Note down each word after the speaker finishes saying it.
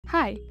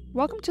Hi,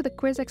 welcome to the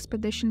Quiz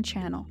Expedition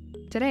channel.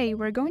 Today,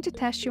 we're going to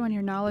test you on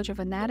your knowledge of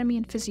anatomy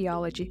and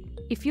physiology.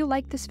 If you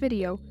like this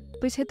video,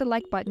 please hit the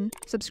like button,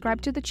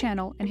 subscribe to the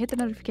channel, and hit the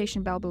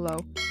notification bell below.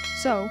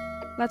 So,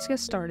 let's get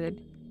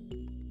started.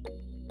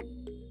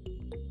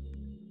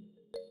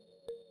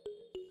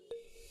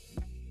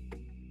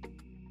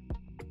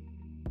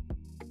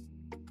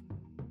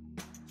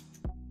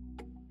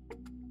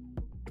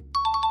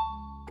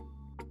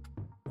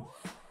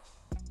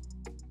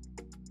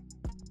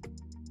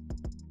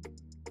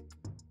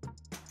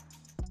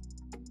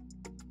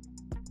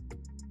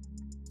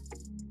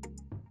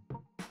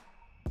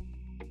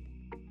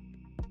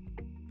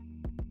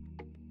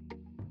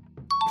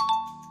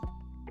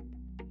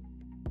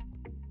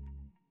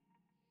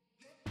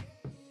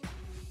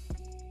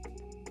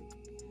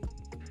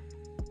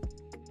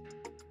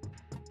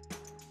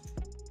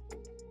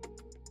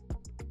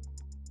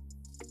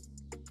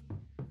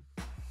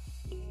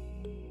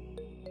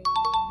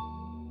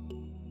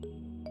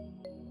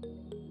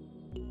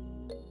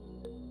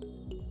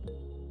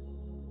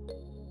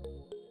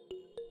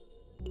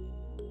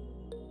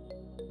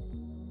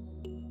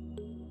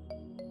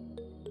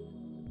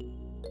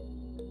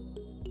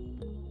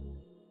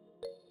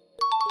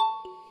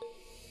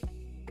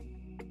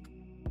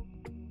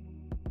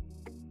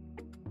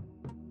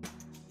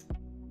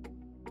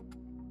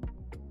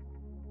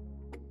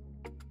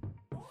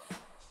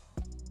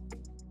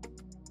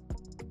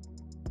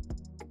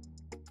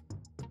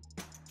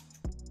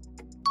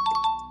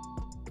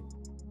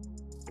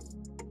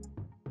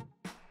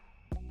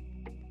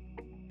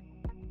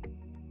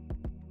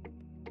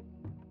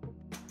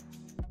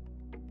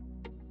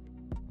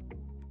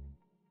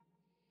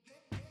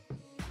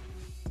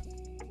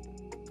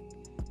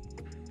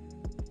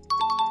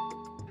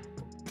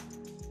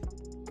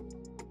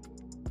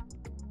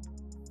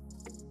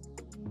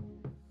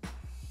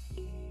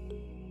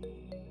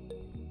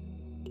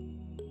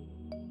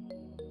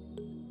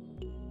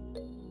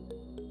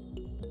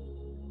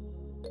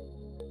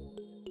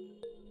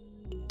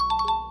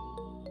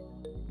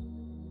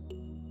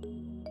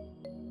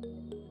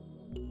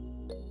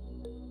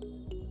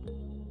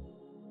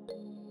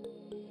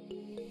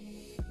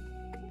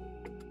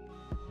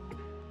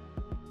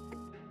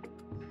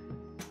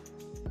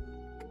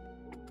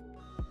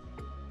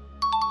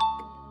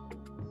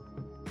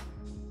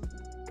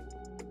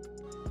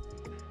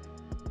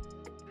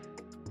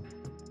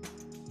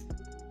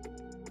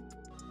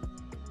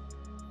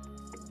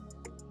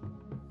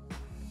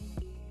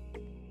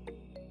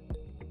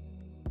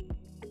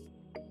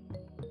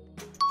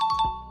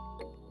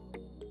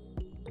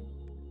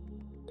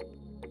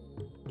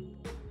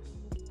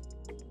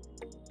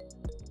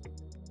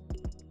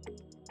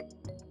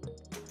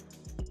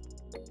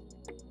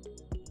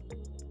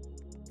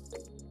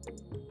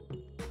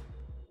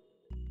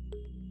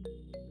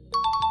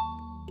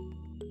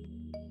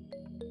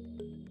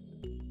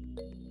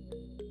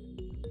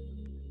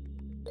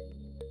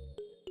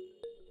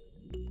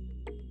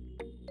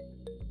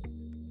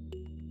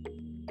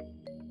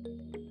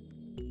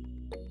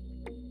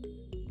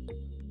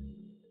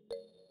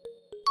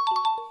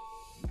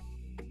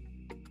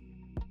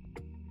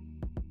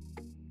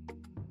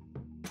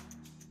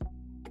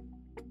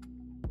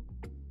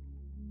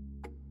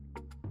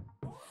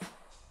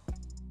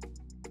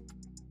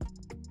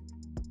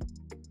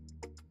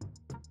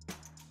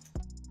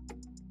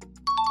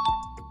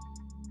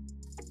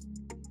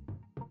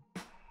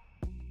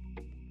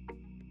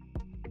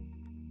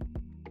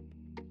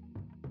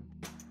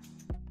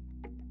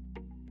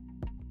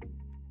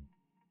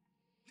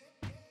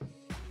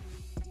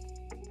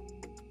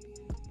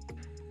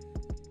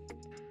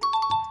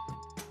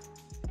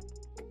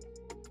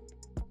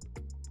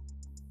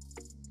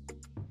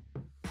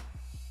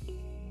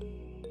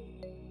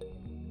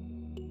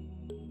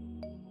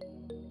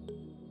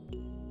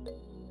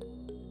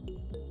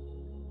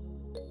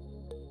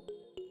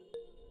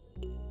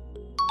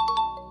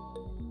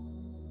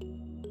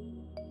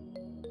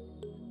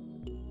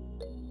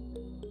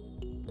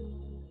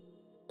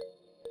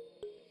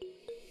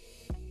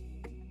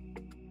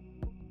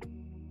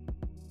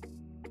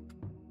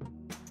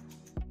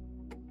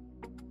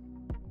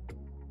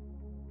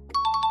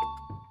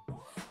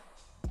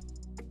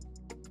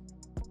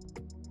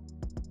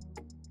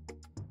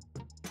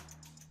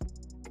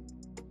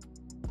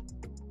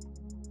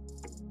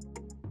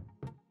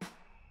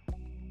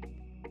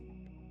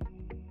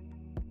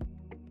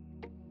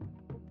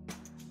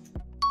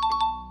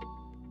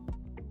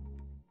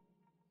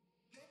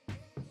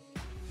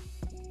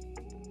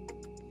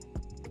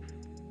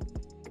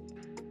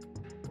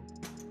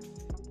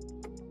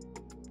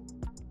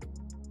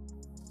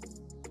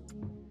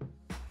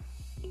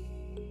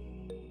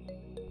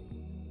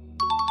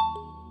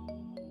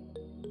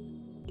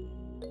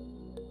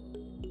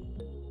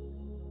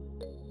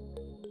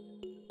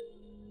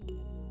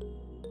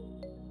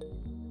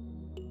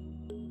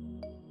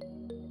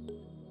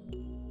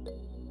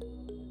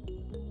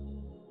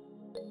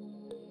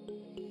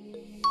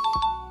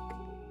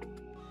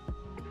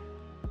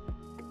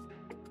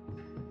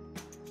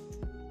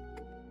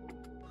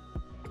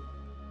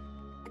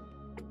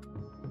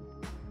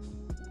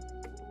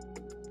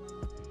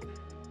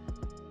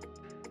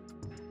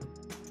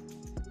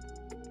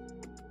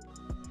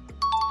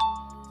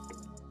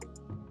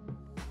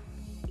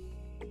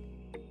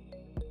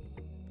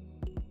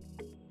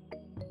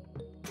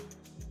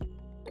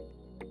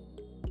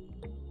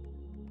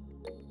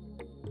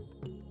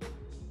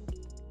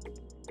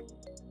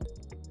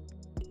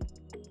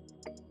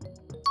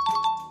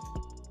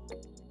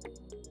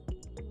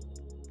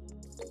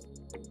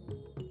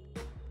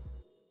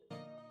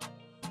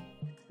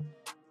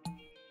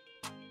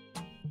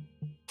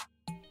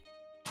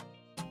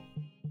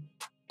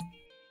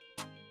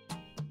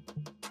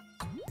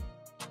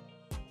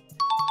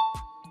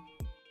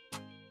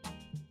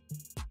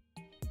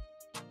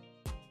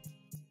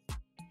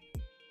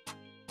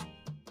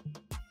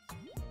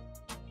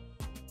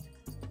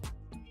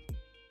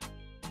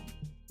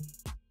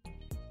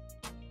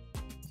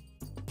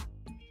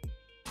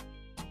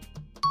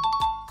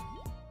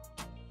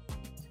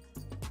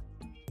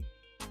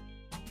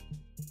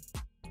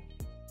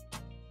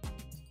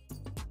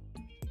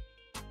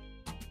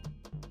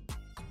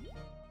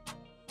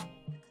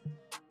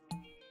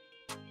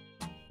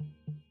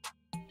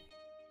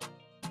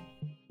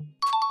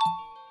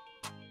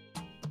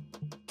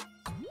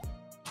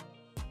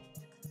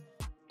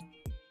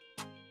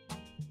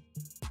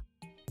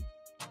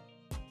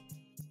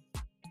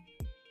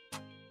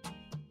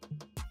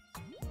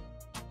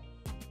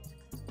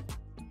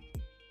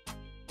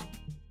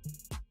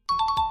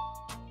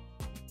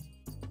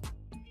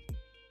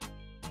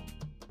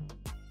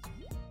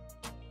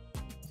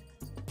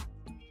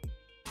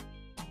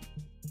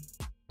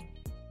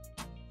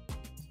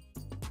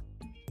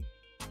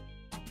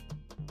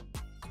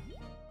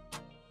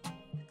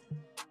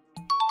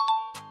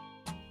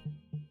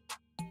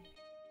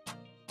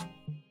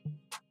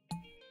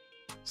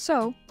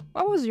 So,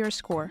 what was your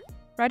score?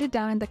 Write it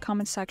down in the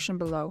comment section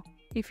below.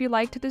 If you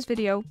liked this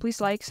video, please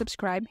like,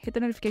 subscribe, hit the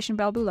notification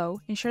bell below,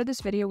 and share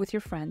this video with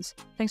your friends.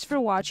 Thanks for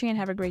watching and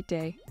have a great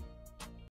day.